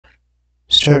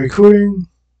Start recording.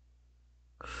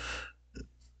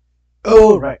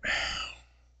 Alright.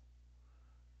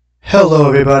 Hello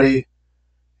everybody,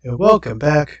 and welcome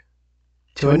back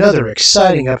to another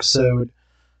exciting episode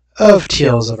of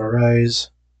Tales of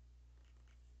Arise.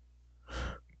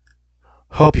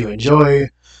 Hope you enjoy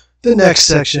the next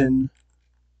section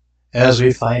as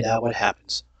we find out what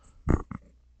happens.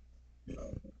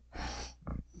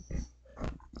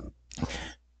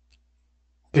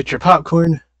 Get your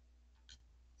popcorn,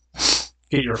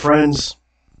 get your friends,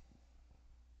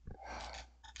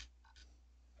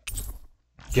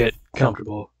 get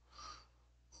comfortable.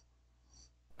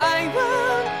 I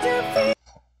want to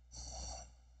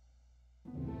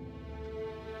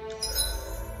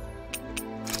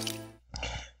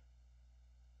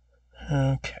be.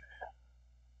 Okay.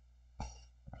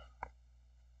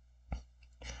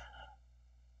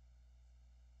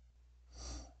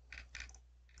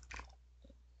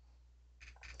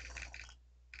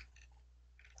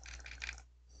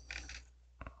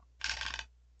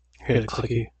 Hear the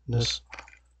clickiness.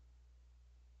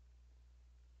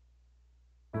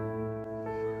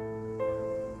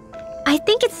 I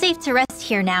think it's safe to rest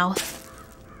here now.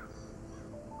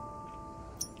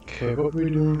 Okay, what are we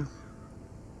doing?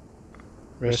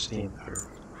 Resting.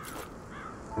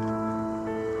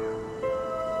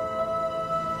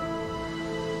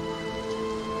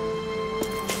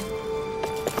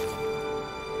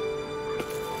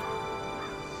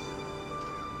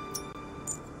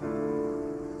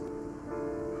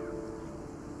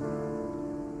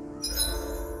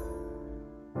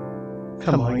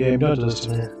 Come on, game, don't do this to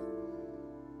me.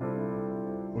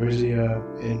 Where's the,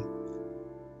 in?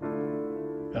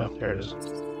 Oh, there it is.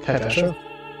 Can I dash her?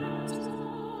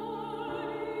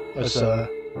 Let's,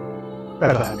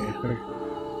 right behind me.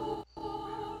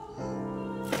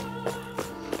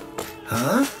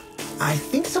 Huh? I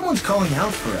think someone's calling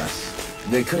out for us.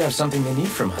 They could have something they need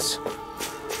from us.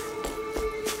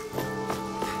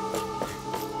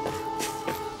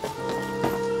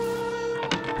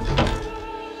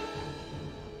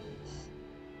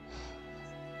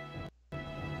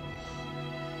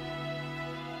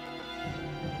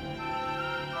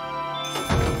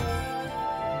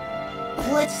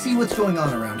 Let's see what's going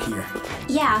on around here.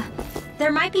 Yeah,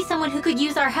 there might be someone who could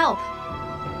use our help.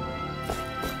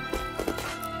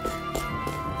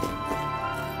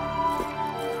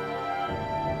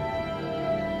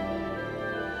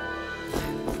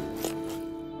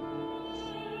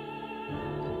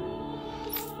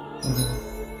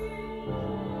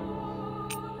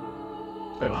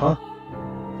 Wait, huh?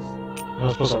 I'm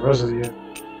not supposed to res at the end.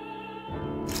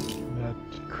 Not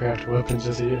craft weapons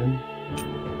at the end.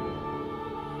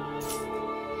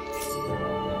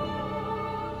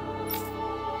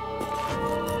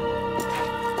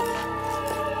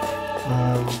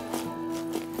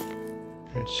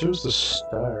 It shows the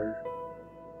star.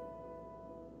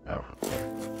 Oh.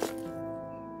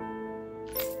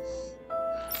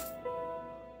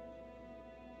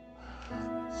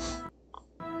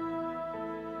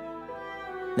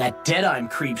 That Deadeye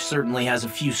creep certainly has a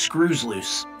few screws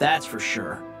loose, that's for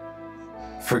sure.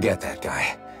 Forget that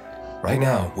guy. Right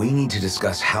now, we need to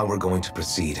discuss how we're going to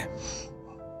proceed.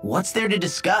 What's there to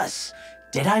discuss?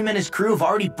 Deadeye and his crew have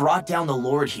already brought down the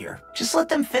Lord here. Just let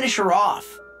them finish her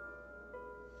off.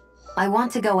 I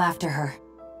want to go after her.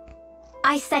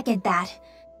 I second that.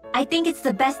 I think it's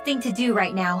the best thing to do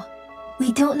right now.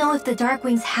 We don't know if the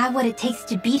Darkwings have what it takes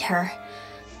to beat her.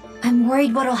 I'm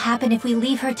worried what'll happen if we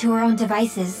leave her to her own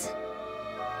devices.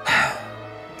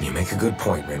 You make a good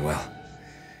point, Rinwell.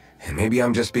 And maybe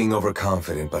I'm just being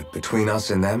overconfident, but between us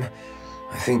and them,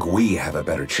 I think we have a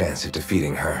better chance at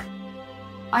defeating her.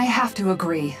 I have to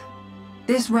agree.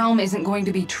 This realm isn't going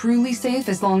to be truly safe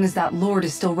as long as that Lord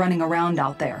is still running around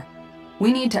out there.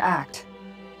 We need to act.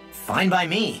 Fine by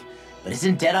me. But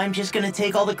isn't Deadeye just gonna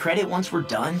take all the credit once we're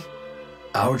done?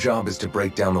 Our job is to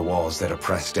break down the walls that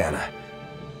oppress Dana.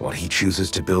 What he chooses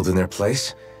to build in their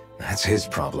place, that's his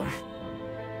problem.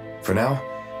 For now,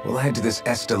 we'll head to this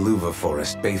Estaluva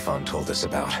forest Bayfon told us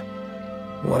about.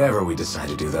 Whatever we decide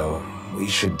to do, though, we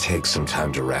should take some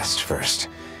time to rest first.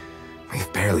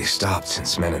 We've barely stopped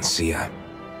since Menancia.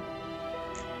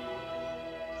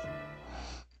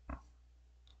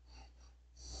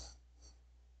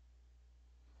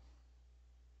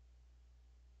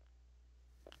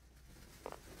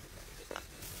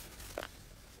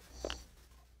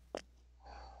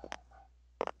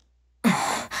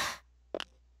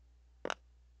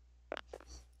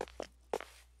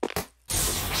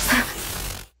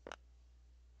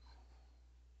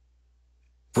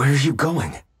 Where are you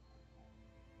going?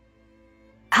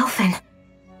 Alphen.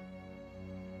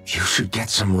 You should get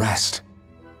some rest.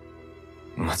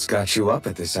 What's got you up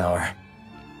at this hour?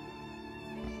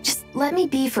 Just let me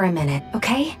be for a minute,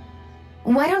 okay?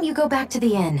 Why don't you go back to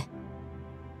the inn?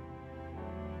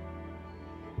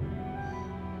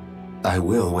 I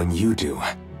will when you do.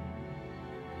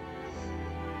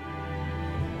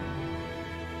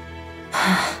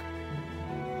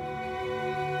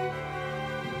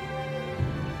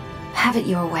 Have it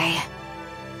your way.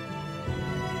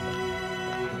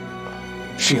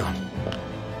 Shionne.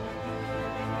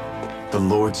 The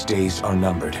Lord's days are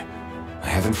numbered. I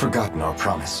haven't forgotten our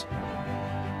promise.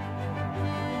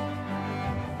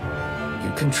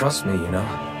 You can trust me, you know.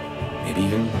 Maybe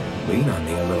even lean on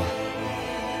me a little,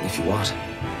 if you want.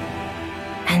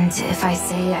 And if I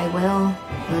say I will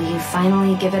you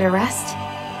finally give it a rest?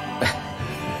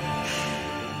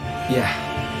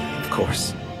 Yeah, of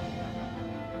course.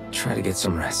 Try to get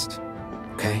some rest,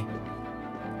 okay?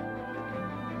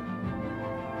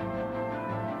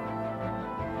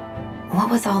 What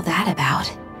was all that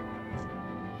about?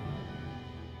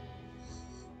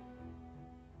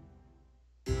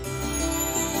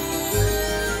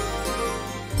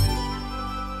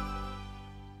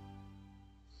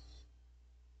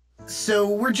 So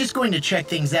we're just going to check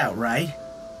things out, right?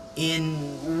 In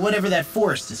whatever that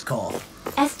forest is called.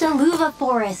 Estaluva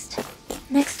Forest.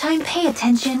 Next time, pay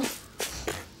attention.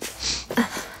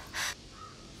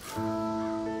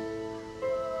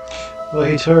 Well,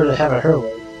 he told her to have it her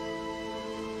way.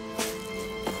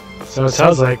 So it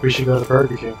sounds like we should go to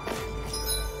Burger King.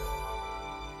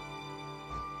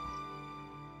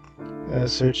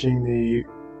 Searching the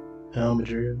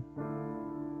Almadria.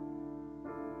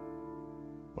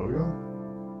 Where we go?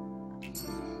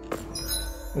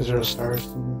 Is there a star in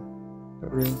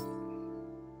that room?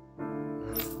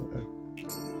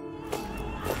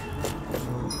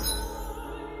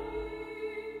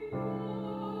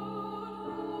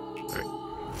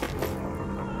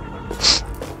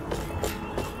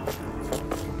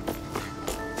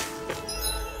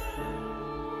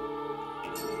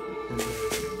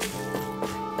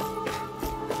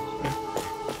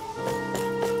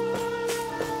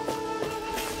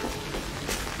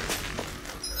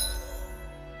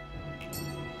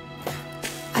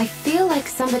 I feel like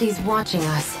somebody's watching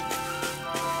us.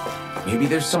 Maybe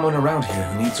there's someone around here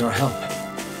who needs our help.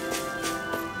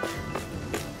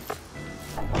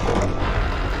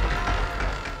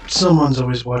 Someone's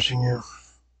always watching you.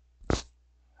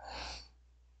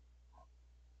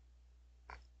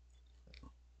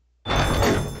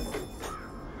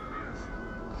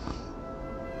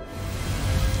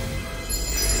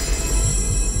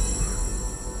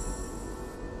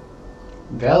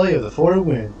 Valley of the Four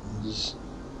Winds.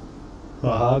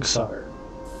 Mahag Saar.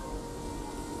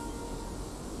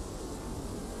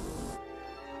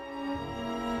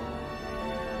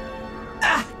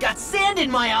 Ah! Got sand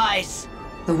in my eyes!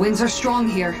 The winds are strong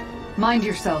here. Mind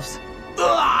yourselves.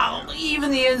 Ugh, even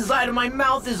the inside of my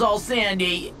mouth is all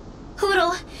sandy.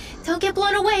 Hootle, don't get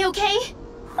blown away, okay?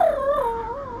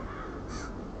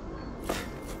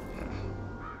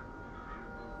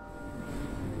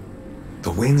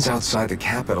 The winds outside the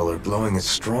capital are blowing as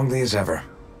strongly as ever.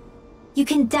 You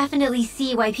can definitely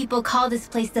see why people call this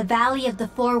place the Valley of the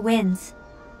Four Winds.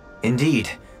 Indeed.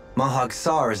 Mahag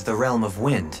Saar is the realm of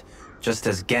wind, just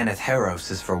as Ganeth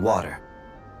Heros is for water.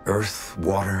 Earth,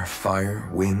 water, fire,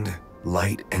 wind,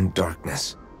 light, and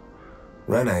darkness.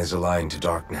 Rena is aligned to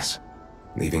darkness,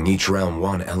 leaving each realm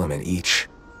one element each.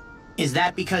 Is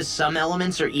that because some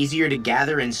elements are easier to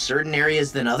gather in certain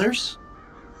areas than others?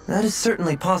 That is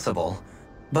certainly possible,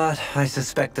 but I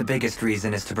suspect the biggest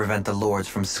reason is to prevent the lords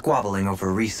from squabbling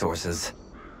over resources.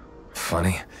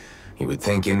 Funny. You would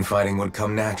think infighting would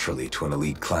come naturally to an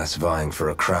elite class vying for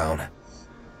a crown.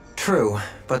 True,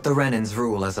 but the Renans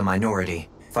rule as a minority.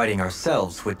 Fighting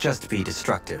ourselves would just be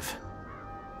destructive.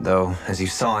 Though, as you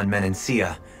saw in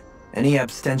Menancia, any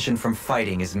abstention from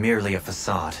fighting is merely a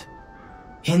facade.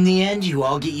 In the end, you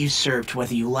all get usurped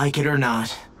whether you like it or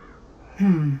not.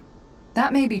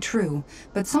 That may be true,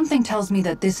 but something tells me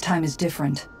that this time is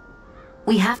different.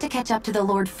 We have to catch up to the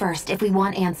Lord first if we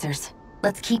want answers.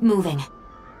 Let's keep moving.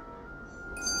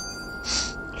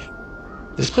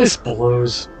 This place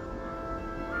blows.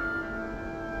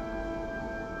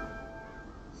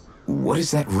 What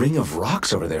is that ring of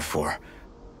rocks over there for?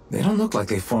 They don't look like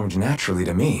they formed naturally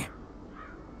to me.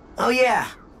 Oh yeah.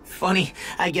 Funny,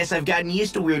 I guess I've gotten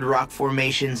used to weird rock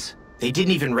formations. They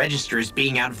didn't even register as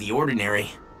being out of the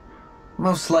ordinary.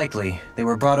 Most likely, they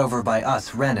were brought over by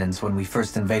us Renans when we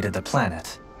first invaded the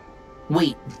planet.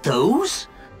 Wait, those?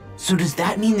 So does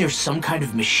that mean there's some kind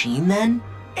of machine then?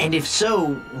 And if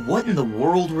so, what in the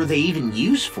world were they even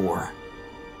used for?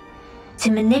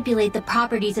 To manipulate the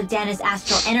properties of Dana's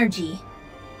astral energy.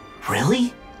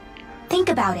 Really? Think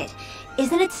about it.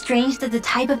 Isn't it strange that the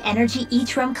type of energy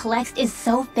each realm collects is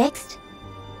so fixed?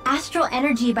 Astral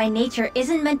energy by nature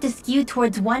isn't meant to skew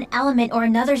towards one element or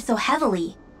another so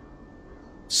heavily.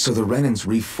 So the Renans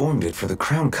reformed it for the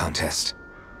crown contest.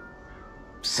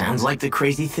 Sounds like the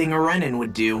crazy thing a Renan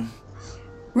would do.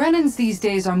 Renans these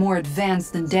days are more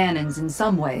advanced than Dahnans in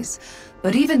some ways,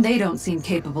 but even they don't seem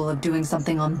capable of doing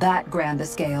something on that grand a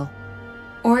scale.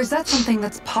 Or is that something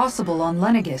that's possible on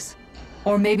Lenegis?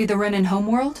 Or maybe the Renan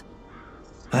homeworld?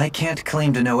 I can't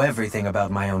claim to know everything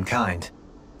about my own kind,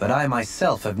 but I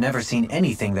myself have never seen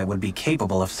anything that would be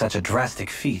capable of such a drastic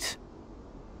feat.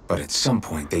 But at some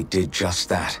point they did just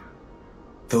that.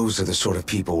 Those are the sort of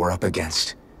people we're up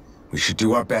against. We should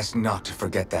do our best not to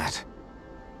forget that.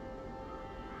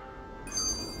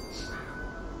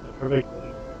 Perfect.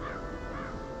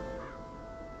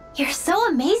 You're so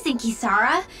amazing,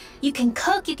 Kisara. You can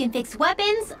cook, you can fix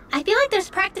weapons. I feel like there's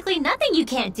practically nothing you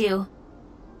can't do.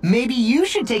 Maybe you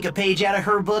should take a page out of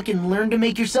her book and learn to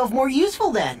make yourself more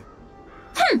useful then.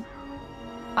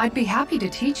 I'd be happy to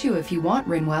teach you if you want,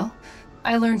 Rinwell.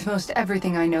 I learned most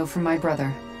everything I know from my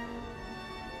brother.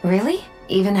 Really?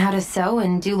 Even how to sew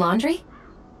and do laundry?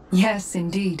 Yes,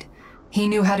 indeed. He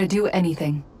knew how to do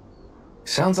anything.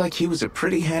 Sounds like he was a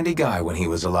pretty handy guy when he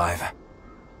was alive.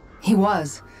 He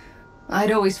was.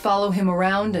 I'd always follow him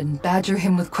around and badger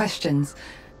him with questions.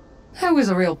 I was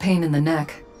a real pain in the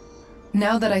neck.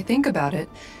 Now that I think about it,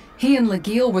 he and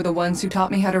Legil were the ones who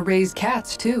taught me how to raise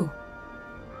cats, too.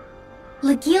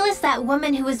 Legil is that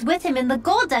woman who was with him in the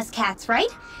Gold Dust Cats, right?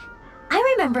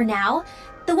 I remember now.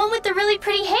 The one with the really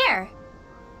pretty hair.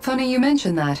 Funny you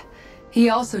mention that. He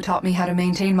also taught me how to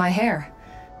maintain my hair.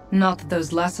 Not that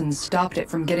those lessons stopped it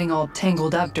from getting all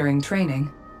tangled up during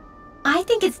training. I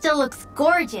think it still looks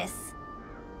gorgeous.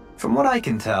 From what I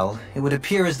can tell, it would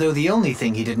appear as though the only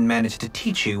thing he didn't manage to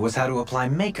teach you was how to apply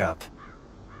makeup.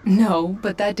 No,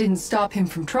 but that didn't stop him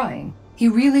from trying. He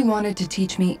really wanted to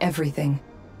teach me everything.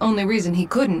 Only reason he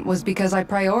couldn't was because I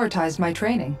prioritized my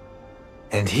training.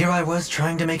 And here I was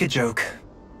trying to make a joke.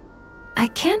 I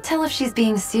can't tell if she's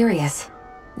being serious.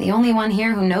 The only one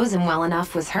here who knows him well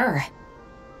enough was her.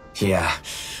 Yeah,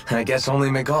 I guess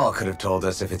only Miguel could have told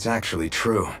us if it's actually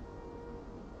true.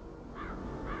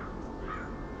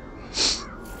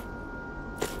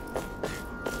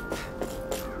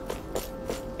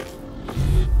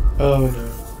 Oh no.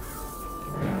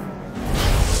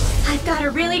 I've got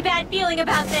a really bad feeling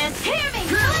about this. Hear me!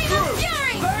 Flame of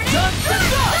Fury! Burning!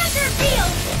 Thunder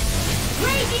Field!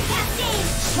 Raging Cascade!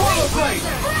 Swallow Blade!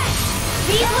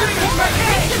 These ones hit the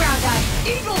tricks around us!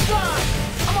 Eagle Dawn!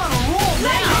 I'm on a roll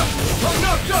now! I'm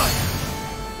not done!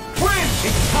 Win!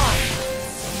 It's time!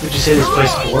 Would you say this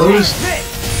place glows? Or this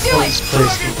place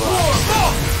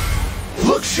glows?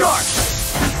 Look sharp!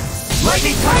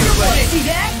 Lightning Tiger Blade! See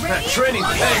that? That training's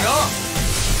paying off!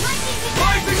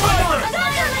 Rising Weapon!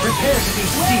 Prepare to be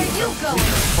sealed.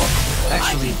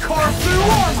 Actually, Carve through is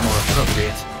armor! more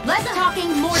appropriate. Less talking,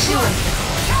 more doing.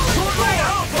 Tornado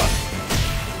Alpha!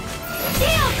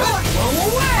 Steel Force!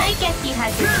 Blow away! I guess you had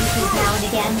your uses now and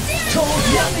again. Told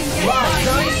ya!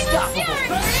 Live's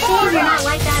unstoppable! Sure, you're not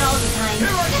like that all the time.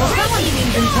 Well, someone you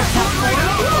even picked up for.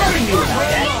 Nothing new about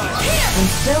that. And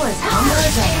still as humble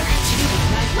as ever.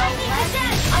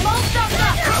 I'm all stuffed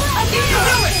up! I can do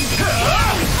it!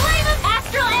 Flame of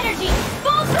Astral Energy!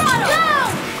 Full throttle! Go!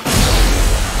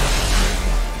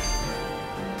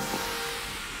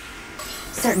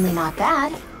 Certainly not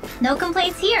bad. No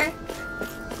complaints here.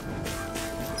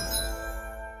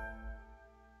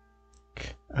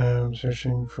 I'm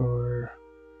searching for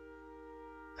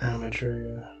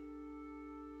Amatria.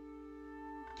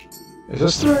 Is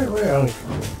this the right way? I don't even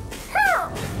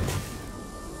know.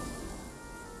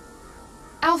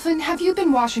 Alphen, have you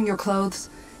been washing your clothes?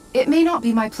 It may not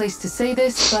be my place to say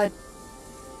this, but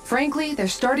frankly, they're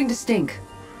starting to stink.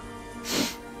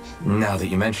 Now that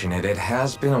you mention it, it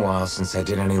has been a while since I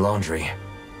did any laundry.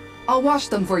 I'll wash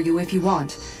them for you if you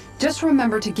want. Just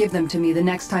remember to give them to me the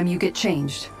next time you get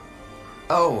changed.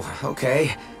 Oh,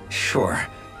 okay. Sure.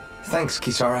 Thanks,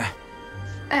 Kisara.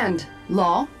 And,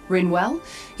 Law, Rinwell,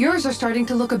 yours are starting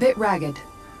to look a bit ragged.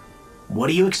 What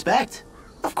do you expect?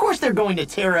 Of course they're going to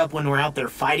tear up when we're out there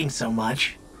fighting so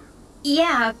much.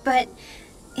 Yeah, but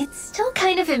it's still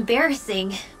kind of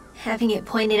embarrassing, having it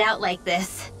pointed out like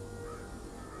this.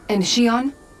 And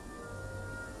Shion?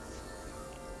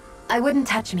 I wouldn't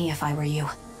touch me if I were you.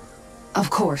 Of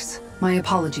course. My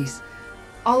apologies.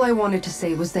 All I wanted to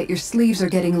say was that your sleeves are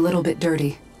getting a little bit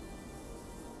dirty.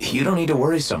 You don't need to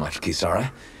worry so much,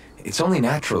 Kisara. It's only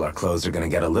natural our clothes are gonna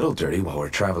get a little dirty while we're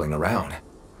traveling around.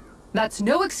 That's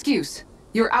no excuse.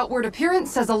 Your outward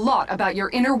appearance says a lot about your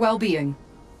inner well-being.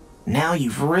 Now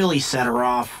you've really set her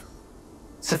off.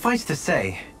 Suffice to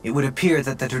say, it would appear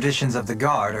that the traditions of the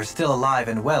Guard are still alive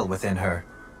and well within her.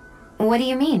 What do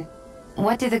you mean?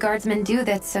 What do the Guardsmen do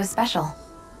that's so special?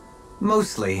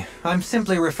 Mostly, I'm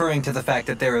simply referring to the fact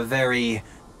that they're a very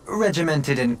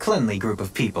regimented and cleanly group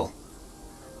of people.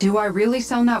 Do I really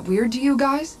sound that weird to you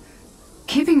guys?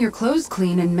 Keeping your clothes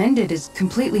clean and mended is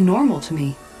completely normal to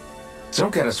me.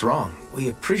 Don't get us wrong. We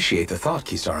appreciate the thought,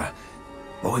 Kisara.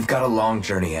 But we've got a long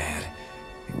journey ahead.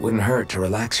 It wouldn't hurt to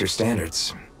relax your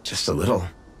standards. Just a little.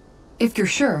 If you're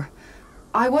sure.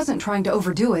 I wasn't trying to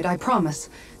overdo it, I promise.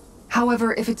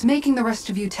 However, if it's making the rest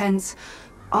of you tense,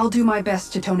 I'll do my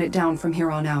best to tone it down from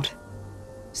here on out.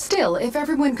 Still, if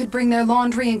everyone could bring their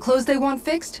laundry and clothes they want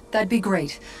fixed, that'd be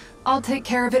great. I'll take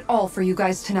care of it all for you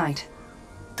guys tonight.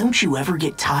 Don't you ever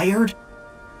get tired?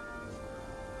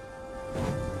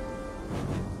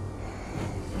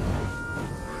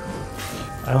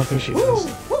 I don't think she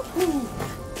does.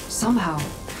 Somehow,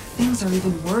 things are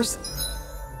even worse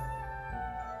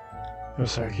I'm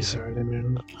sorry, Kisara, I didn't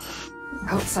mean to.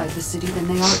 outside the city than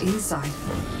they are inside.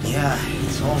 Yeah,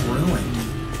 it's all ruined.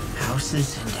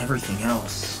 Houses and everything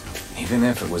else. Even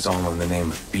if it was all in the name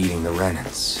of beating the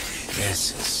Renans,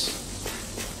 this is...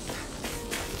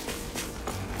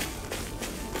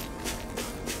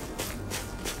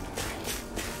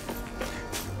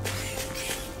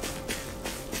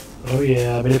 Oh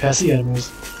yeah, I made it past the enemies.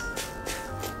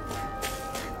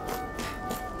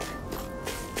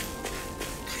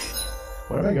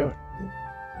 Where am I going?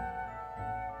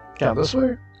 Down this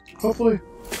way? Hopefully.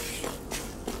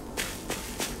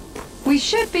 We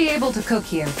should be able to cook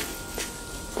here.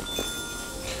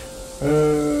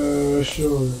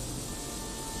 Sure.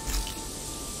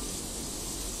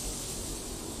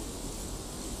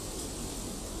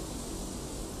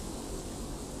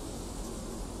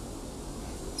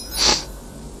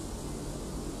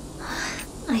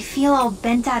 I feel all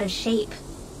bent out of shape.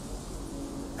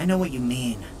 I know what you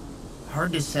mean.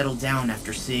 Hard to settle down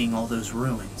after seeing all those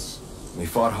ruins. We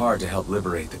fought hard to help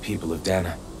liberate the people of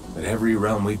Dana, but every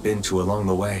realm we've been to along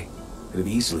the way could have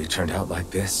easily turned out like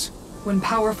this. When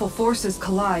powerful forces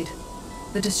collide,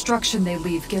 the destruction they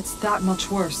leave gets that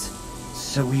much worse.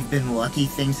 So we've been lucky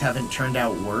things haven't turned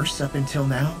out worse up until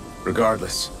now?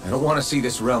 Regardless, I don't want to see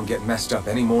this realm get messed up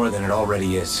any more than it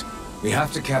already is. We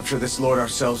have to capture this lord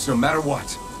ourselves, no matter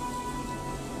what.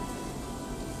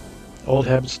 Old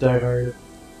habits die hard.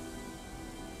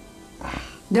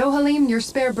 Dohalim, your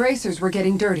spare bracers were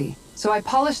getting dirty, so I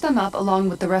polished them up along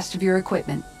with the rest of your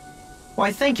equipment.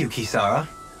 Why, thank you, Kisara.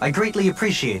 I greatly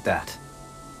appreciate that.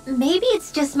 Maybe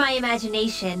it's just my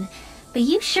imagination, but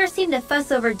you sure seem to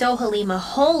fuss over Dohalim a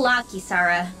whole lot,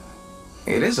 Kisara.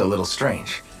 It is a little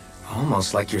strange.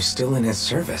 Almost like you're still in his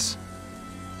service.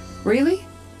 Really?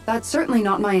 That's certainly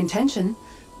not my intention.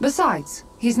 Besides,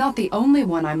 he's not the only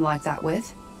one I'm like that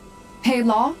with. Hey,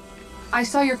 Law, I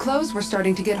saw your clothes were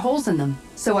starting to get holes in them,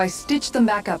 so I stitched them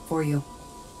back up for you.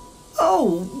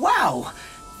 Oh, wow!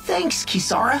 Thanks,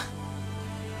 Kisara.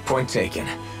 Point taken.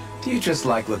 Do you just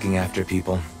like looking after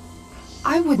people?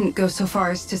 I wouldn't go so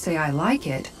far as to say I like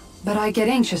it, but I get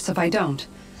anxious if I don't.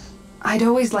 I'd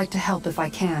always like to help if I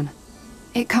can.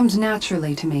 It comes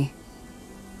naturally to me.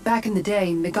 Back in the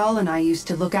day, Miguel and I used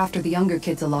to look after the younger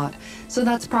kids a lot, so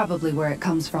that's probably where it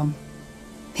comes from.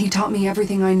 He taught me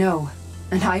everything I know,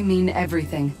 and I mean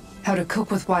everything. How to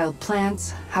cook with wild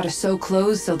plants, how to sew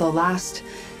clothes so they'll last.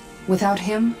 Without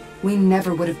him, we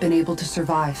never would have been able to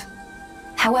survive.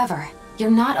 However, you're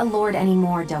not a lord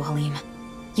anymore, Dohalim.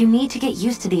 You need to get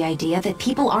used to the idea that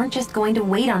people aren't just going to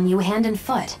wait on you hand and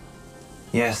foot.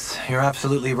 Yes, you're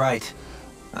absolutely right.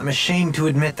 I'm ashamed to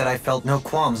admit that I felt no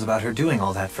qualms about her doing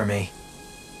all that for me.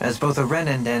 As both a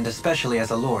Renan and especially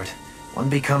as a lord, one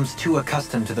becomes too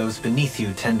accustomed to those beneath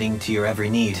you tending to your every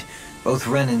need, both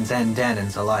Renans and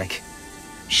Danans alike.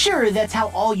 Sure, that's how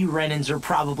all you Renans are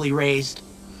probably raised.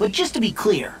 But just to be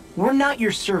clear, we're not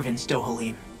your servants,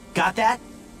 Dohalim. Got that?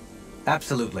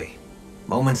 Absolutely.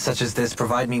 Moments such as this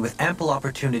provide me with ample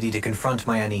opportunity to confront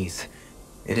my unease.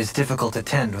 It is difficult to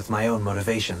tend with my own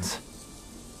motivations.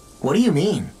 What do you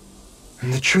mean?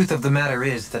 The truth of the matter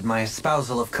is that my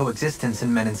espousal of coexistence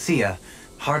in Menancia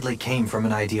hardly came from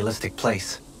an idealistic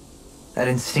place. That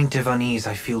instinctive unease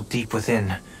I feel deep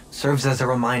within serves as a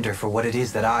reminder for what it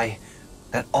is that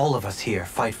all of us here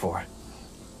fight for.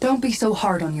 Don't be so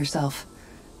hard on yourself.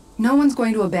 No one's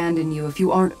going to abandon you if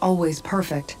you aren't always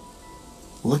perfect.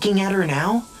 Looking at her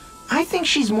now, I think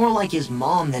she's more like his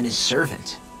mom than his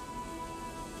servant.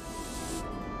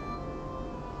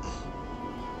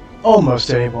 Almost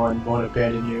anyone won't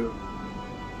abandon you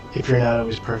if you're not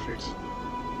always perfect.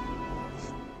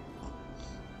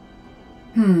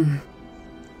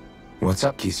 What's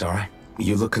up, Kisara?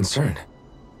 You look concerned.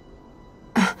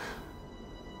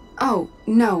 Oh,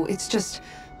 no, it's just...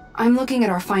 I'm looking at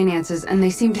our finances and they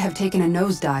seem to have taken a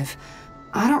nosedive.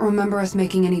 I don't remember us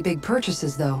making any big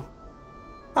purchases, though.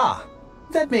 Ah,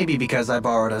 that may be because I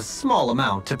borrowed a small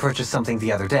amount to purchase something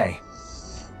the other day.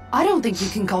 I don't think you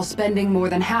can call spending more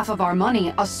than half of our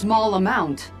money a small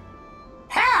amount.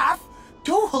 Half?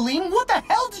 Dohalim, what the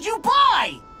hell did you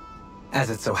buy? As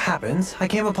it so happens, I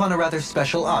came upon a rather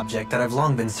special object that I've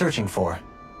long been searching for.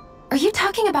 Are you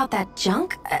talking about that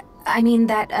junk? I mean,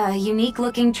 that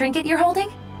unique-looking trinket you're holding?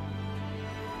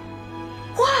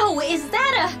 Whoa, is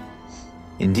that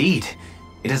a... Indeed.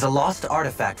 It is a lost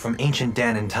artifact from ancient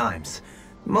Dahnan times.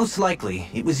 Most likely,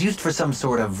 it was used for some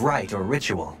sort of rite or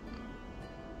ritual.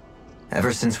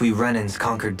 Ever since we Renans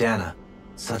conquered Dahna,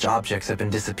 such objects have been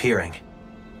disappearing.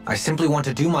 I simply want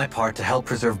to do my part to help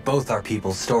preserve both our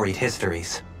people's storied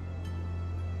histories.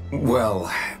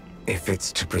 Well, if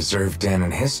it's to preserve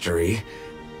Dahnan history,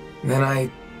 then I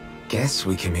guess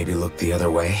we can maybe look the other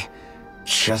way.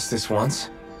 Just this once?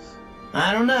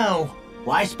 I don't know.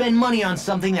 Why spend money on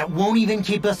something that won't even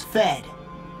keep us fed?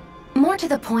 More to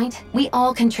the point, we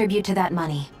all contribute to that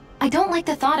money. I don't like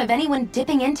the thought of anyone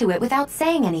dipping into it without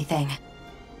saying anything.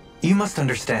 You must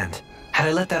understand. Had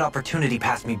I let that opportunity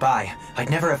pass me by, I'd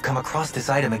never have come across this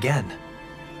item again.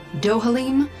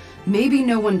 Dohalim, maybe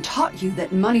no one taught you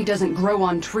that money doesn't grow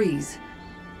on trees.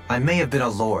 I may have been a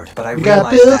lord, but I We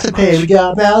got realized bills that to pay, much. we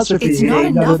got mouths to feed. It's not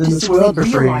Ain't nothing enough in to this world simply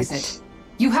for free. realize it.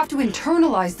 You have to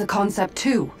internalize the concept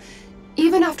too.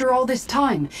 Even after all this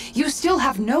time, you still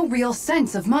have no real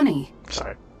sense of money.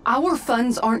 Sorry. Our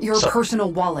funds aren't your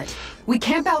personal wallet. We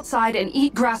camp outside and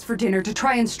eat grass for dinner to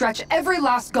try and stretch every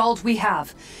last gold we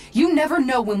have. You never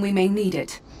know when we may need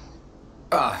it.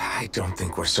 I don't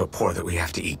think we're so poor that we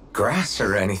have to eat grass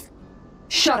or anything.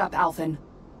 Shut up, Alphen.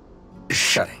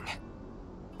 Shutting.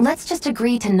 Let's just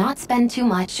agree to not spend too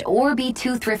much or be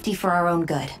too thrifty for our own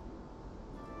good.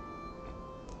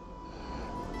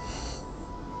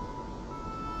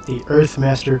 The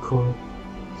Earthmaster Core.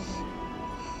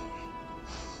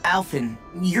 Alphen,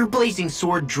 your blazing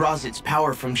sword draws its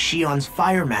power from Shion's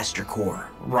Firemaster core,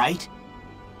 right?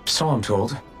 So I'm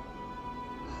told.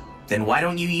 Then why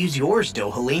don't you use yours,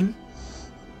 Dohalim?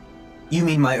 You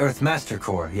mean my Earthmaster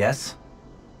core, yes?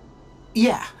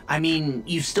 Yeah, I mean,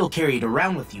 you still carry it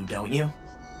around with you, don't you?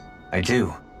 I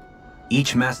do.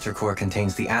 Each Master Core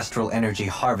contains the astral energy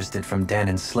harvested from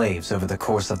Dahnan's slaves over the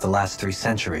course of the last 3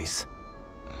 centuries.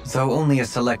 Though only a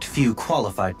select few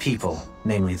qualified people,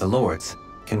 namely the Lords,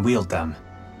 can wield them,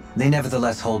 they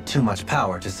nevertheless hold too much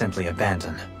power to simply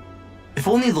abandon. If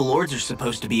only the Lords are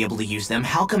supposed to be able to use them,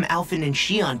 how come Alphen and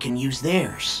Shion can use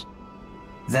theirs?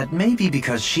 That may be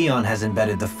because Shion has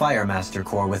embedded the Firemaster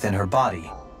Core within her body,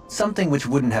 something which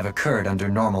wouldn't have occurred under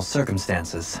normal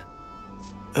circumstances.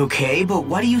 Okay, but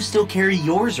why do you still carry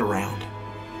yours around?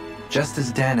 Just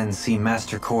as Dahnans see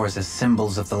Master Cores as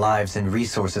symbols of the lives and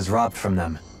resources robbed from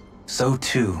them, so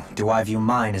too do I view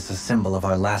mine as a symbol of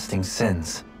our lasting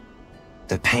sins.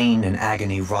 The pain and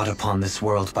agony wrought upon this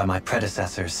world by my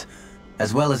predecessors,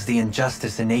 as well as the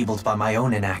injustice enabled by my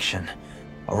own inaction,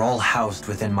 are all housed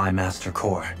within my Master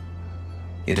Core.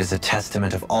 It is a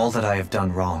testament of all that I have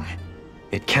done wrong.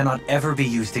 It cannot ever be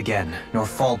used again, nor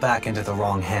fall back into the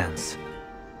wrong hands.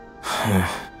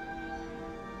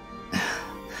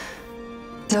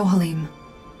 Dohalim.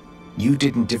 You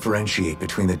didn't differentiate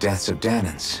between the deaths of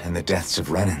Dahnans and the deaths of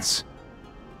Renans.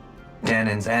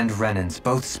 Dahnans and Renans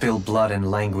both spill blood and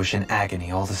languish in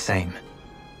agony all the same.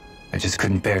 I just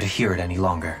couldn't bear to hear it any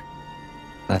longer.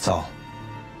 That's all.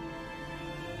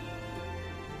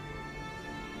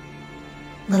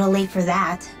 Little late for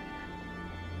that.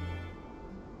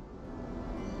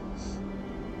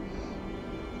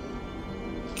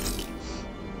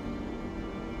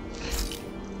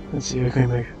 Let's see, what can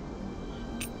we make?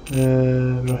 We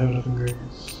don't have enough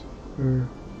ingredients. Or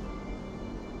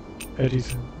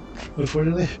anything,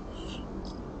 unfortunately.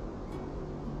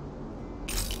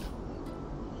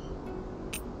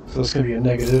 So it's gonna be a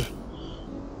negative.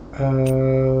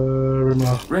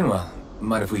 Rinwell,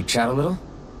 mind if we chat a little?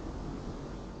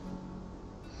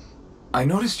 I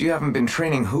noticed you haven't been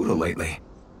training Huda lately.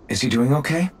 Is he doing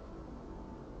okay?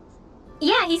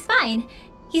 Yeah, he's fine.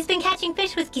 He's been catching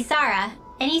fish with Kisara,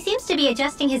 and he seems to be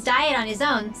adjusting his diet on his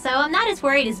own, so I'm not as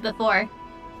worried as before.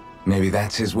 Maybe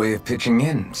that's his way of pitching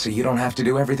in, so you don't have to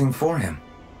do everything for him.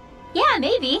 Yeah,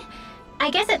 maybe. I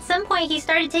guess at some point he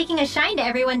started taking a shine to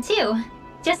everyone too,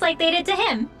 just like they did to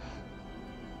him.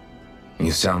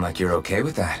 You sound like you're okay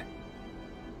with that.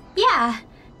 Yeah.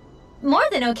 More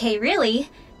than okay, really.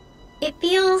 It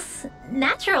feels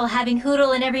natural having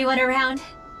Hootle and everyone around.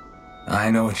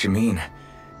 I know what you mean.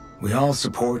 We all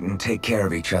support and take care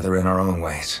of each other in our own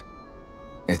ways.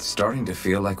 It's starting to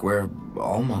feel like we're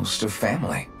almost a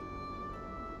family.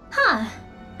 Huh.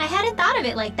 I hadn't thought of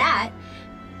it like that.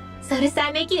 So does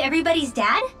that make you everybody's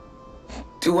dad?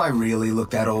 Do I really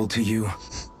look that old to you?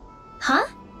 Huh?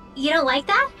 You don't like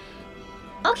that?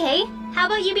 Okay, how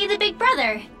about you be the big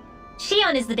brother?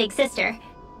 Shion is the big sister.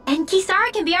 And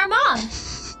Kisara can be our mom.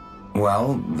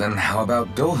 Well, then how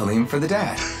about Dohalim for the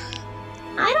dad?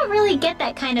 I don't really get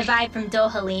that kind of vibe from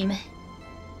Dohalim.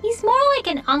 He's more like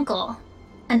an uncle.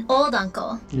 An old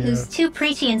uncle, who's too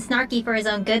preachy and snarky for his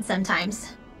own good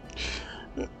sometimes.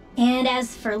 And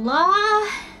as for Law...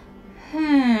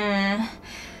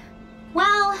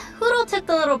 Well, Hootle took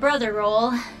the little brother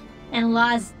role, and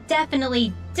Law's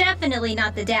definitely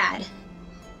not the dad.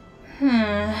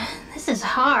 This is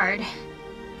hard.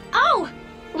 Oh!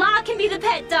 Law can be the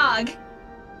pet dog!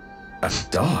 A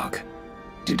dog?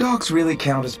 Do dogs really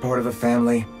count as part of a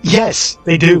family? Yes,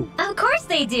 they do. Of course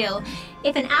they do!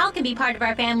 If an owl can be part of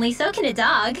our family, so can a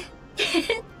dog.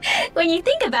 When you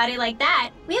think about it like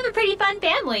that, we have a pretty fun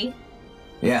family.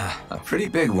 Yeah, a pretty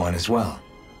big one as well.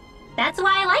 That's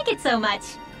why I like it so much.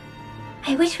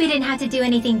 I wish we didn't have to do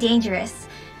anything dangerous.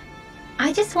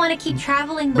 I just want to keep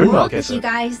traveling the world with you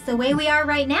guys the way we are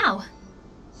right now.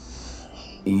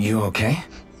 You okay?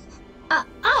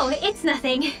 Oh, it's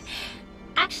nothing.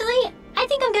 Actually, I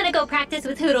think I'm gonna go practice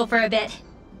with Hootle for a bit.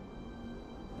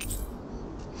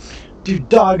 Do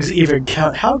dogs even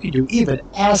count? How could you even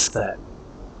ask that?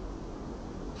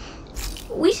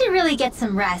 We should really get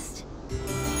some rest.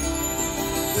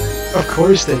 Of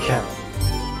course they count.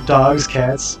 Dogs,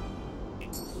 cats.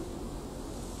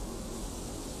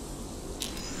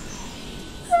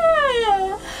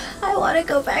 I want to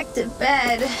go back to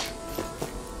bed.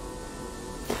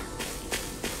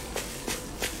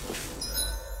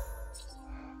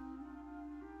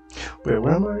 Wait,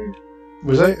 where am I?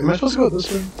 Am I supposed to go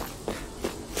this way?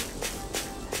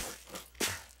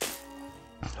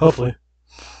 Hopefully.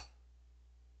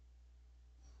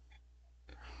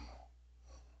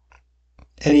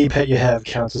 Any pet you have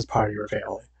counts as part of your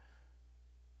family.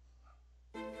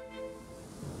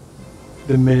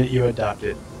 The minute you adopt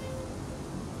it.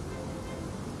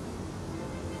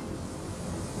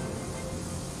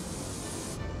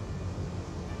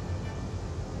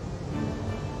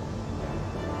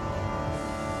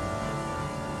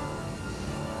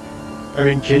 I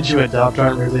mean, kids you adopt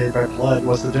aren't related by blood.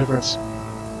 What's the difference?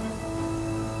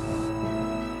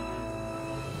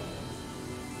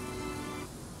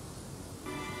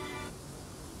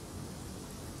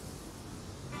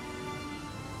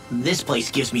 This place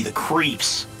gives me the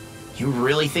creeps. You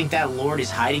really think that Lord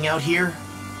is hiding out here?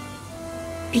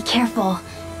 Be careful.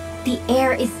 The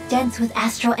air is dense with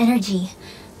astral energy.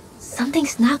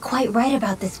 Something's not quite right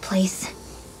about this place.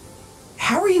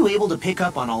 How are you able to pick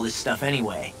up on all this stuff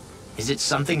anyway? Is it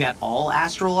something that all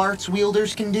astral arts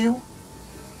wielders can do?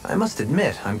 I must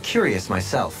admit, I'm curious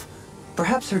myself.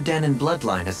 Perhaps her Dahnan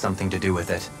bloodline has something to do with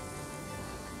it.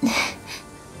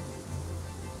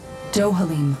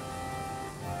 Dohalim.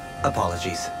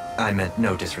 Apologies. I meant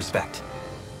no disrespect.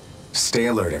 Stay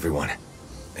alert, everyone.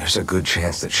 There's a good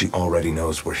chance that she already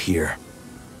knows we're here.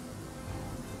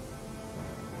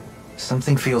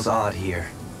 Something feels odd here.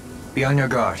 Be on your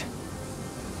guard.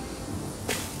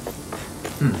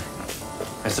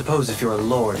 I suppose if you're a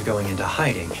lord going into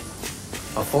hiding,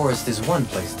 a forest is one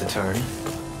place to turn.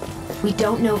 We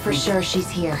don't know for sure she's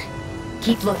here.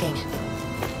 Keep looking.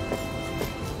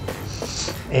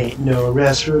 Ain't no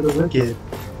rest for the wicked.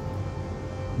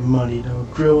 Money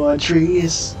don't grow on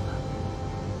trees.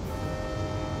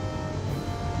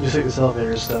 Just think this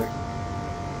elevator is stuck.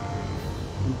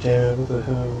 Damn it, what the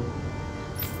hell?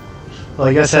 Well,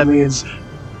 I guess that means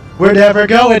we're never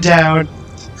going down!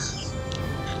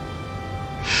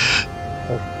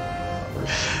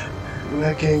 We're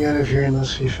not getting out of here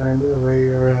unless we find a way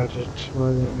around it. Why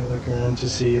don't we look around to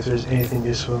see if there's anything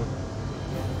useful?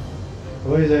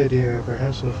 Wise idea.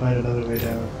 Perhaps we'll find another way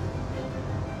down.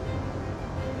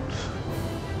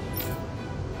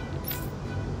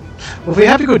 Well, if we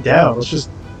have to go down, let's just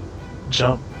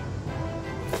jump.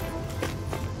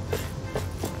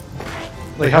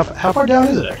 Like, how far down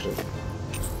is it, actually?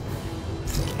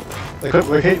 Like,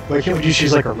 why can't we just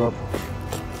use, like, a rope?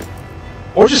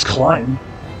 Or just climb.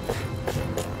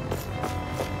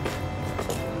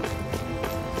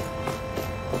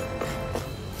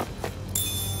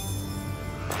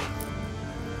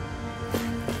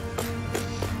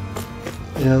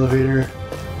 An elevator.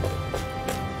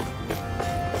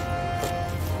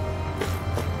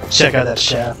 Check out that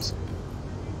shaft.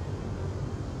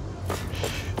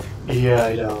 Yeah,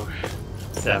 I know.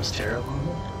 That was terrible.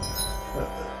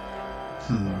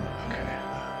 Okay.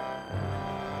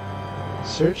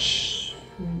 Search.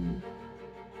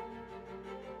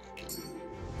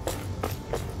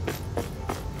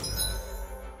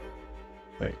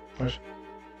 Wait, what?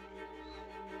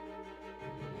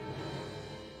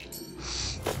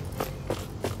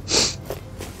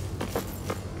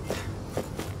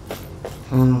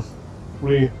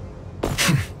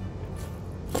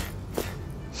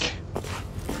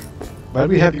 Why'd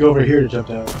we have to go over here to jump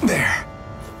down? There.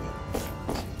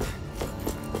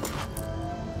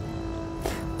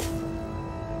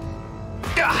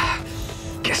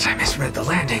 Guess I misread the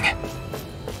landing.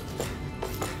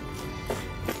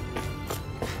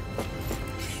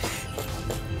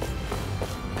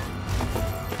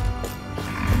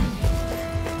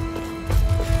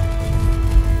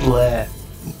 Blah.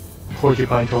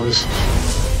 Porcupine tortoise.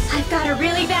 I've got a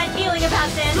really bad feeling about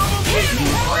this.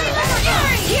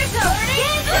 Here's a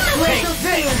Here's Wait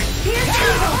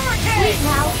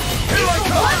now.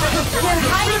 They're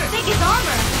hiding Siggy's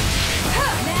armor.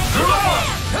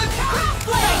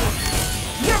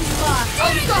 You're fucked.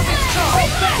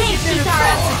 Thanks,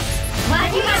 Kizaru. Glad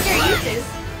you got your uses.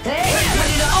 Hey,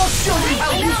 I'll show you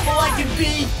how useful I can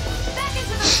be. Back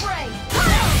into the fray.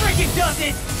 Freaking does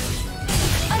it.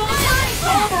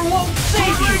 Armor won't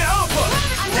save you.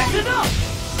 That's enough.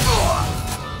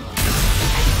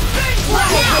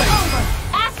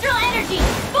 Astral energy,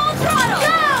 full throttle.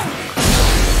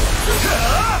 Go!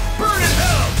 Burn in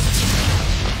hell.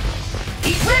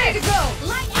 He's ready to go.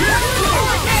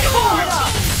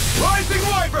 Rising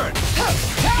Wyvern.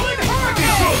 Talon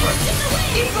Hurricane.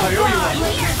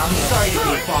 I'm sorry to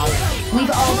be a father.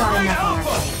 We've all got enough on our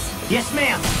plates. Yes,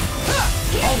 ma'am.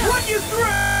 I'll run you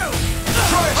through.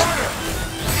 Try harder.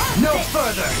 No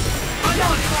further.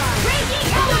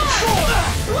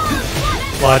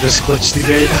 Well, I just glitched the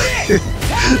game.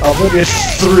 I'll look it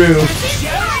through.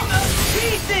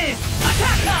 Pieces.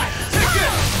 Attack time. Take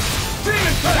this.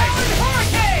 Demon Tank.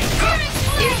 Hurricane.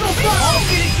 Eagle Flash. I'll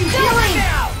finish you here right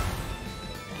now.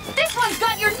 This one's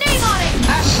got your name on it.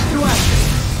 Action to action.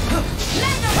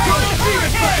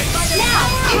 Demon Tank. Now,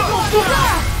 Eagle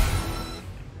Flash.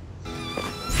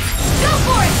 Go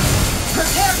for it.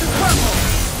 Prepare to crumble.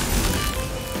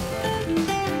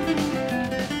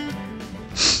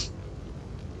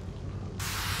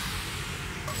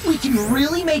 We can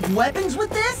really make weapons with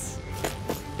this?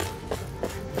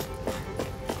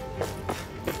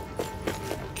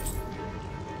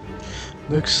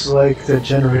 Looks like the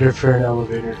generator for an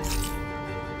elevator.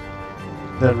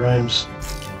 That rhymes.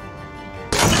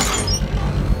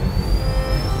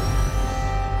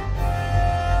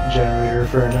 Generator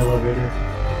for an elevator.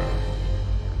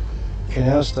 Can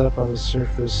now stop on the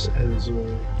surface as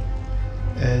well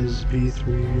as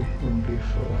B3 and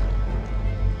B4.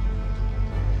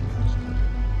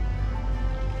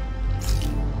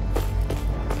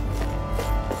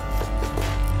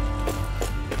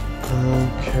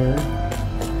 Okay.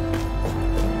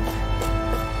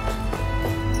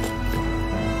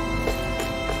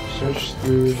 Search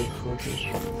through the fortress.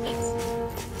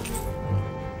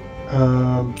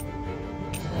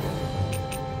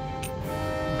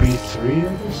 B3, I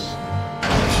guess?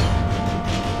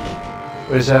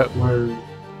 Is that where...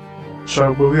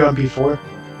 Sorry, were we on B4?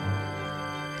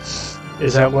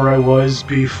 Is that where I was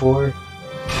before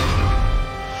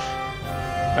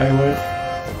I went?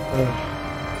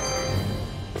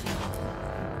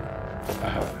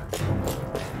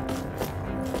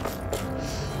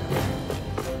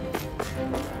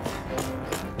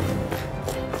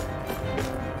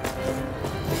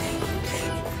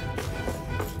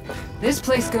 This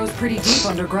place goes pretty deep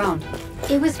underground.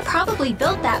 It was probably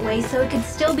built that way so it could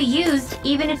still be used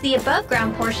even if the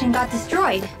above-ground portion got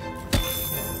destroyed.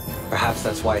 Perhaps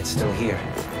that's why it's still here,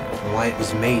 and why it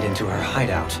was made into her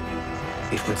hideout.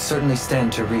 It would certainly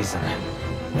stand to reason.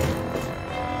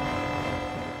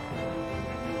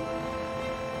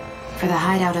 For the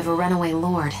hideout of a runaway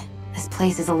lord, this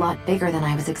place is a lot bigger than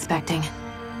I was expecting.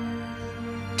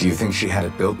 Do you think she had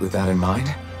it built with that in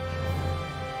mind?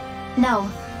 No.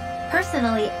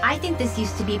 Personally, I think this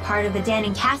used to be part of a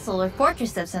Dahnan castle or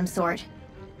fortress of some sort.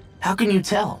 How can you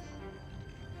tell?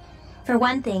 For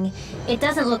one thing, it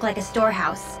doesn't look like a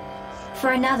storehouse.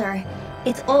 For another,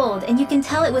 it's old and you can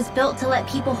tell it was built to let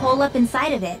people hole up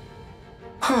inside of it.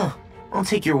 Huh. I'll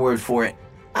take your word for it.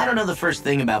 I don't know the first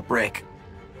thing about brick.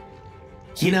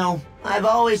 You know, I've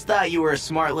always thought you were a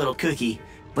smart little cookie,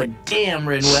 but damn,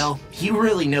 Rinwell, you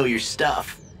really know your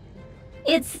stuff.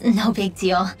 It's no big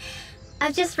deal.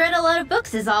 I've just read a lot of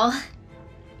books is all.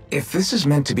 If this is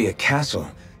meant to be a castle,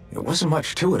 there wasn't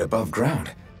much to it above ground.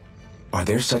 Are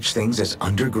there such things as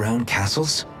underground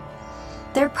castles?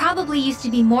 There probably used to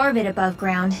be more of it above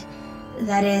ground.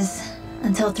 That is,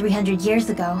 until 300 years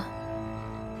ago.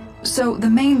 So the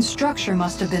main structure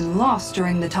must have been lost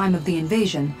during the time of the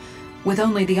invasion, with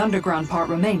only the underground part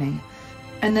remaining.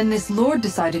 And then this lord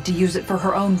decided to use it for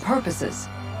her own purposes.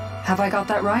 Have I got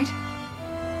that right?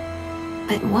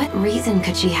 But what reason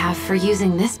could she have for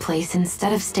using this place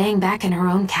instead of staying back in her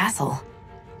own castle?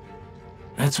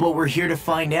 That's what we're here to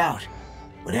find out.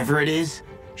 Whatever it is,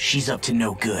 she's up to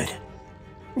no good.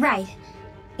 Right.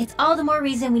 It's all the more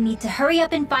reason we need to hurry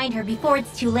up and find her before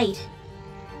it's too late.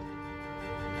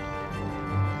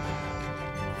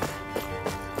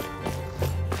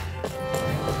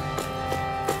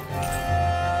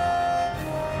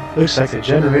 Looks like the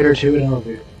generator to an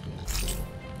elevator.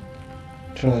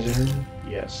 Turn on the generator?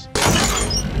 Yes.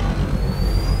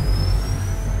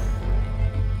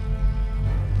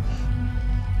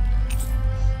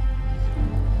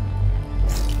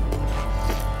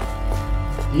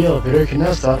 The elevator can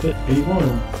now stop at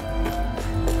B1.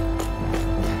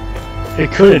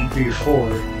 It couldn't be 4.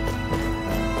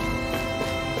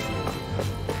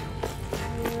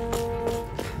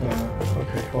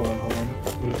 Okay, hold on.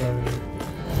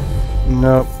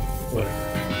 Nope. Whatever.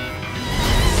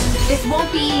 This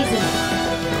won't be easy.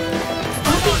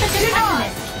 Don't be such a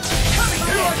pessimist.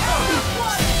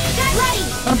 Get ready!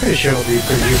 I'm pretty sure it'll be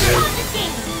pretty easy.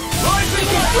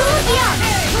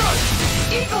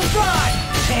 Eagle Drive!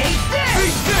 Take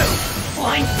this!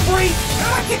 Flying spree!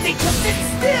 Why can't they just sit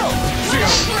still?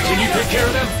 Can you take care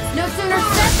of them? No sooner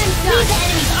said than done. Leave the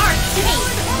enemy's arcs to me.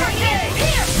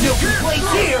 No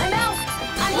complaints here! I'm out.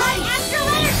 I'm letting astral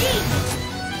energy.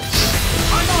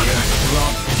 I'm on it!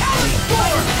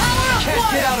 Can't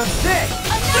get out of this!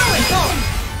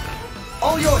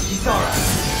 All yours, Kisara!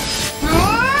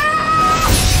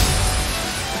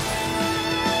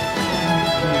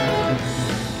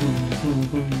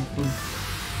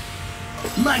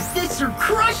 My fists are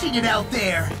crushing it out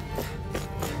there!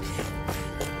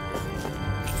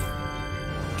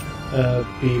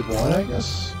 B1, I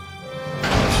guess?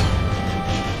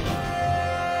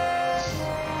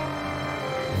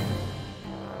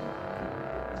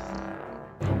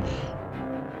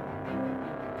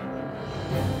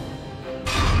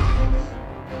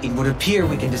 It would appear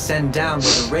we can descend down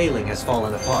where the railing has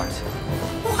fallen apart.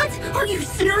 What? Are you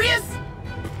serious?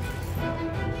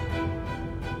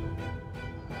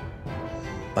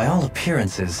 By all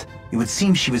appearances, it would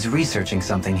seem she was researching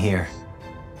something here.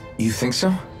 You think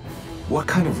so? What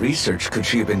kind of research could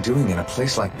she have been doing in a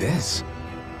place like this?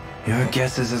 Your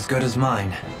guess is as good as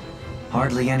mine.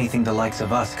 Hardly anything the likes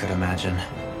of us could imagine.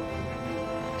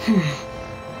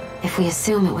 If we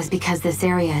assume it was because this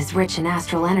area is rich in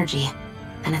astral energy,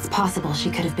 then it's possible she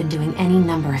could have been doing any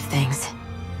number of things.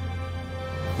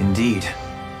 Indeed.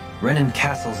 Renin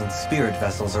castles and spirit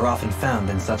vessels are often found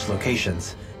in such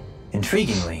locations.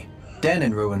 Intriguingly,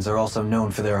 Dahnan ruins are also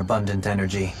known for their abundant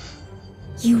energy.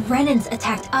 You Renins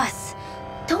attacked us.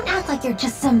 Don't act like you're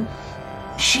just some...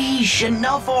 Sheesh,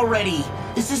 enough already!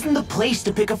 This isn't the place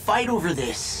to pick a fight over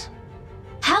this.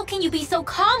 How can you be so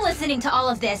calm listening to all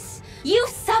of this? You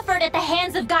suffered at the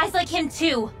hands of guys like him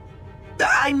too.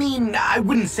 I mean, I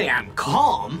wouldn't say I'm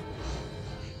calm.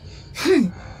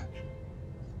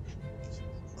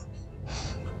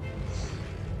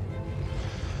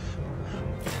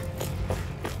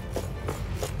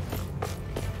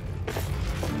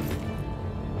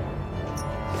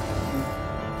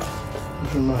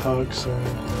 From my hug, so...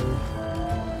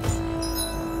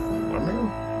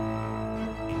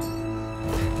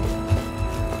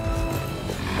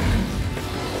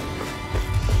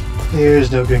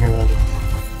 There's no getting around it.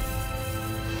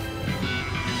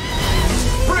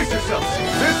 Brace yourselves!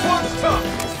 This one's tough!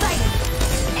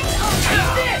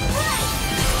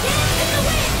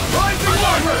 Rising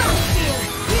Warrior!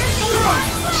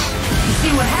 You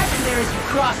see what happened there as you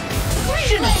crossed?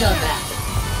 Shouldn't have done that!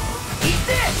 Eat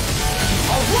this!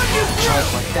 I'll run you through!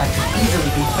 Charge like that could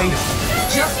easily be fatal.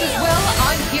 Just as well,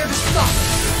 I'm here to stop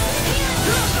it!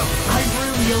 I'm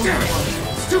really over.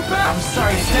 Too bad! I'm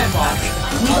sorry to say, Bob.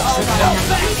 We've all got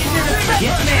enough.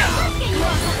 Yes, ma'am!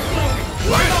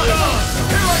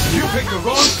 You picked the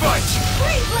wrong fight!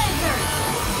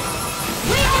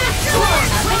 We have to learn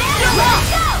a banana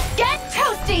roll! Get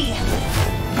toasty!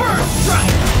 Burn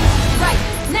strike! Right,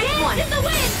 next one! In the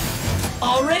wind!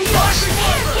 Already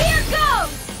Here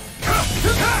goes!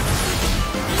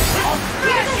 I'll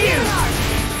smash you!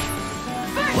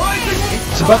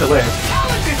 So by the way,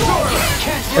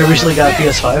 I recently got a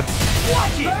PS5,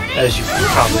 as you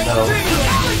probably know.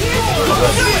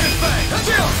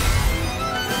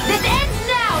 This ends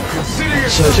now!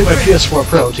 So I took my PS4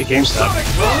 Pro to GameStop,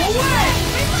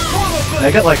 and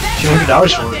I got like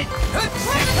 $200 for it.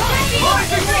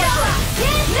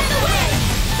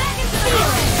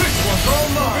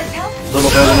 A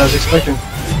little better than I was expecting.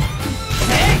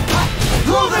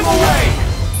 Blow them away!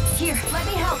 Here, let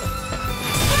me help.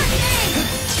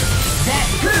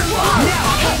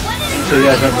 So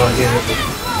yeah, I remember when being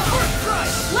able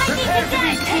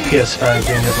PS5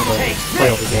 being able to play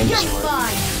all the games for it.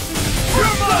 You're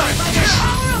mine!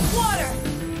 Power of water.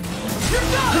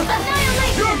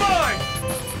 You're mine!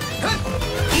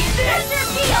 Eat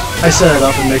this! I set it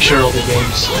up and make sure all the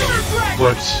games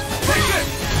worked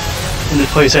in the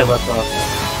place I left off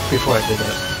before I did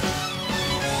that.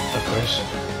 Of course.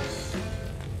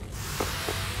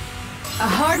 A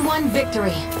hard-won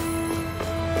victory.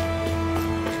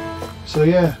 So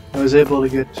yeah, I was able to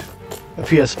get a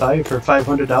PS5 for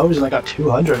 $500 and I got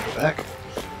 $200 back.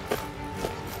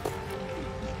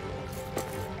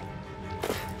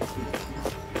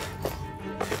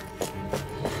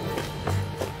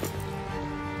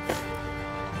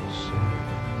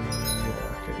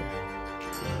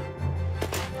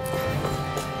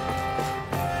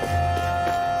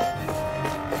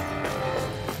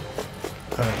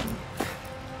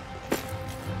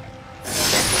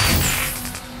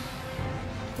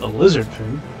 A lizard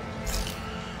fin.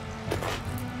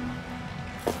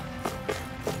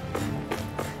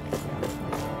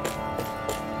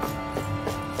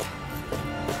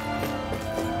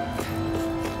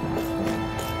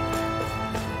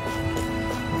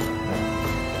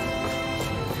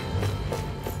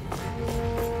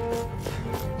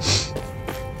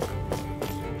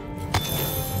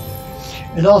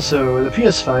 And also, the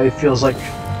PS5 feels like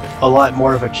a lot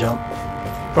more of a jump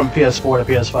from PS4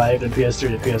 to PS5 than PS3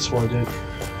 to PS4 did,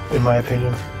 in my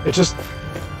opinion. It just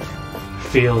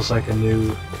feels like a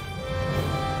new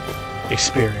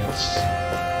experience.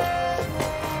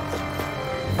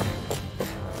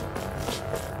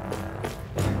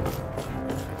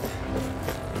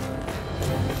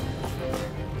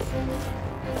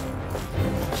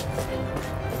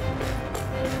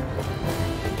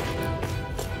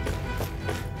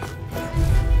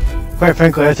 Quite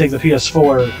frankly, I think the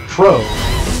PS4 Pro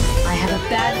I have a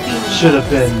bad feeling. should have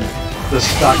been the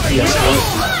stock PS4.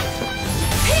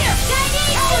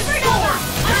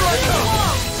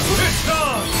 It's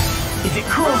on! If it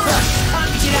curls up, time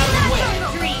to get out of the way.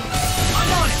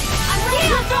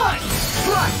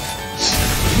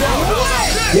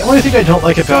 The only thing I don't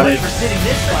like about it For sitting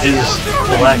this side is out.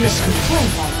 the lack of scoop.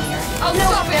 Oh no!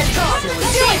 Stop that talk! Do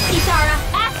it, Kisara!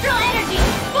 Astral energy!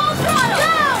 Full throttle!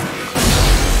 Go!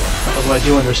 Although I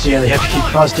do understand they have to keep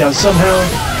costs down somehow,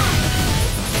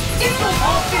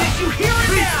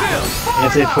 and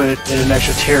if they put it in an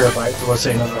extra terabyte, or let's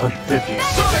say another 150,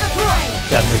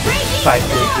 that'd make it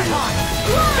 550,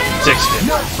 650.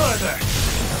 No further!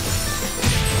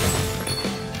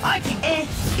 I can it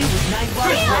was nice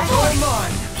This one's all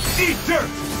mine! Eat dirt!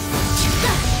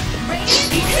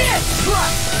 Eat this!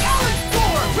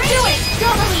 Do it,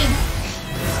 Dohalim!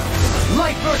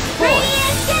 Light burst force!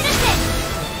 Radiant Genesis!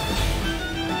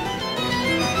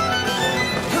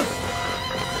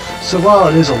 So while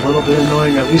it is a little bit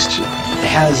annoying, at least it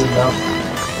has enough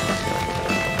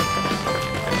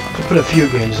to put a few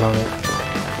games on it.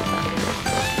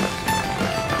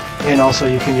 And also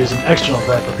you can use an external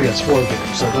drive for PS4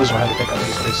 games, so those won't have to pick up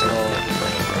any space at all.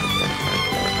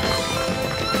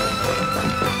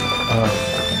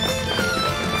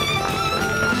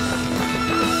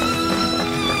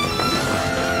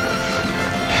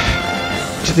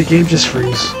 Did the game just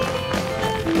freeze?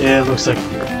 Yeah, it looks like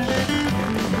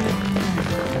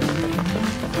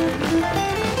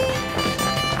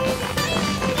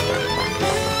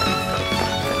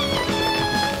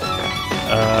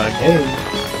game.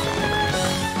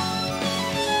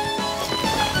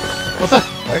 What the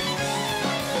heck?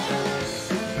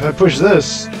 If I push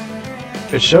this,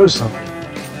 it shows something.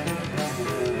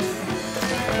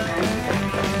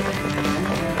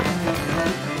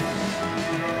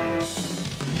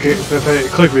 Okay, if I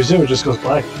click resume, it just goes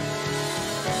black.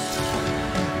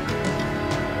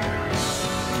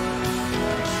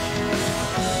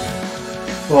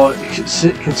 Well,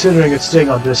 considering it's staying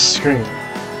on this screen,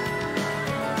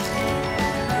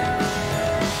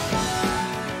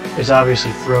 it's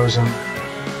obviously frozen.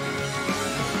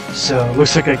 So it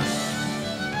looks like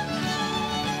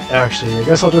actually, I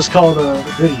guess I'll just call it a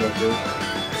video, dude.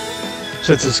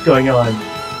 Since it's going on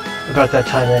about that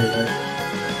time anyway.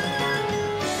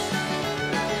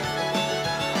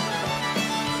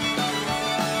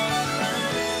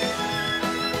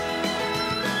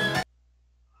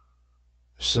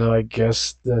 So I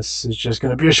guess this is just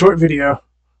going to be a short video.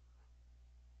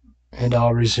 and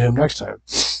I'll resume next time.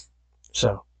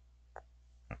 So,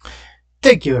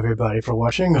 thank you everybody for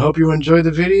watching. Hope you enjoyed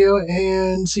the video,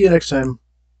 and see you next time.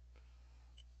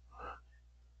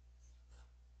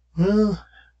 Well,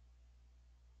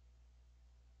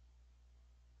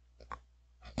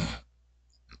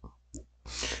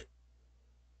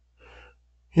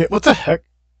 yeah, what the heck?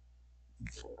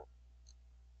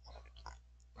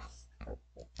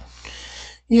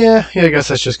 Yeah, I guess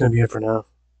that's just going to be it for now.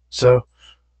 So,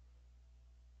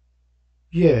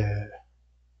 yeah.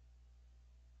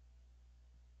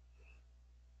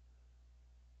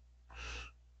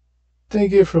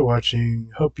 Thank you for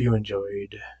watching. Hope you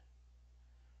enjoyed.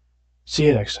 See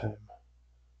you next time.